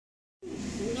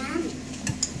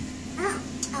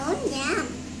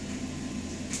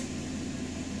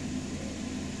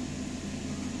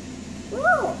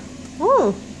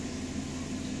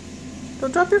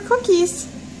Don't drop your cookies.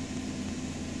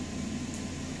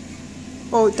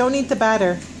 Oh, don't eat the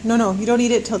batter. No, you don't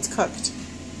eat it till it's cooked.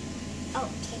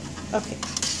 Okay. Okay.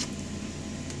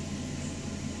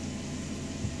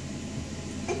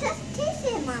 I just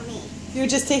tasted it, Mommy. You're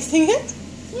just tasting it?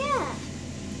 Yeah.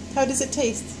 How does it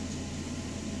taste?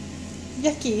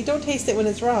 Yucky. Don't taste it when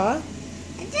it's raw.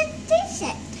 I just tasted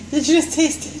it. Did you just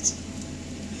taste it?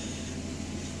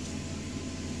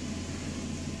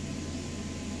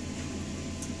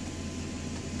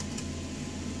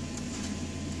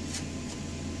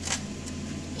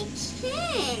 I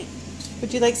can't.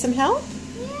 Would you like some help?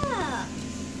 Yeah.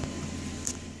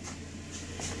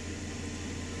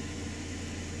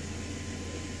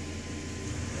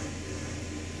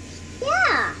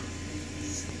 Yeah.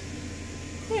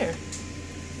 Here.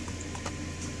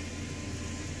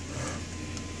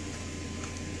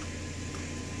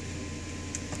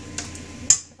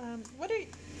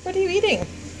 What are you eating?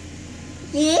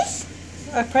 Yes.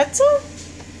 A pretzel?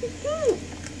 Mm-hmm.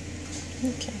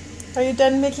 Okay. Are you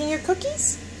done making your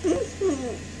cookies?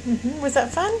 Mm-hmm. Was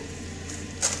that fun?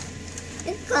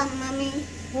 It's fun, Mommy.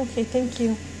 Okay, thank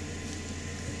you.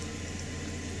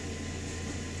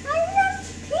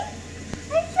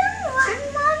 I've done one,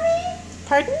 Mommy.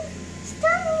 Pardon? I've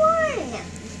done one.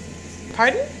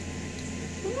 Pardon?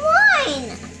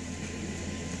 Wine.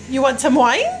 You want some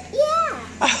wine? Yeah.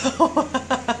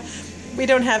 We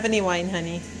don't have any wine,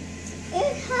 honey.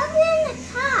 It's in the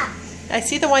cup. I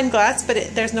see the wine glass, but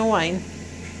there's no wine.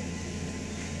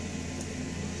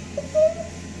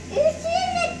 It's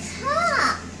in the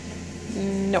cup.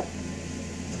 No.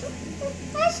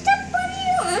 I stepped on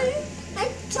you and I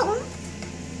jumped.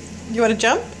 You want to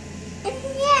jump?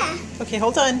 Yeah. Okay,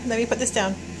 hold on. Let me put this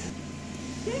down.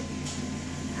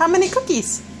 How many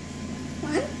cookies?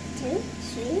 1, 2,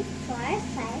 3, 4,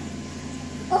 5.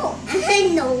 Oh, I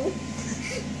know.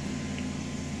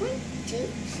 1, 2,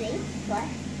 3, 4.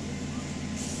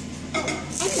 Oh,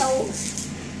 I know.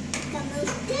 Come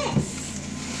with this.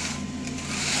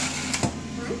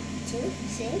 1, 2,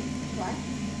 3, 4,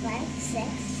 5, 6,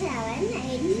 7,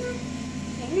 8, 9,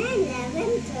 10,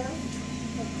 11, 12,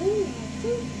 13,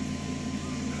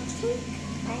 14,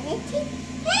 15,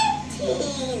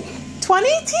 18. 20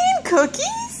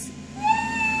 cookies?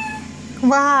 Yeah.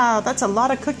 Wow, that's a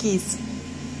lot of cookies.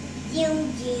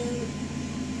 June, June.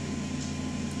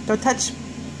 Don't touch,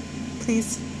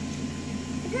 please.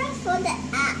 That's for the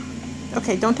app.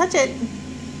 Okay, don't touch it.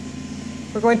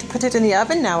 We're going to put it in the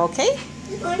oven now, okay?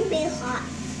 It's going to be hot.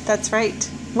 That's right.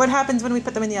 What happens when we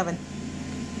put them in the oven?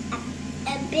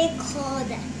 A big cold.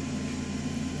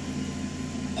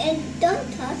 And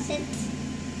don't toss it.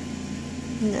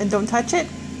 And don't touch it,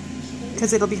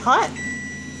 because it'll be hot.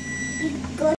 Because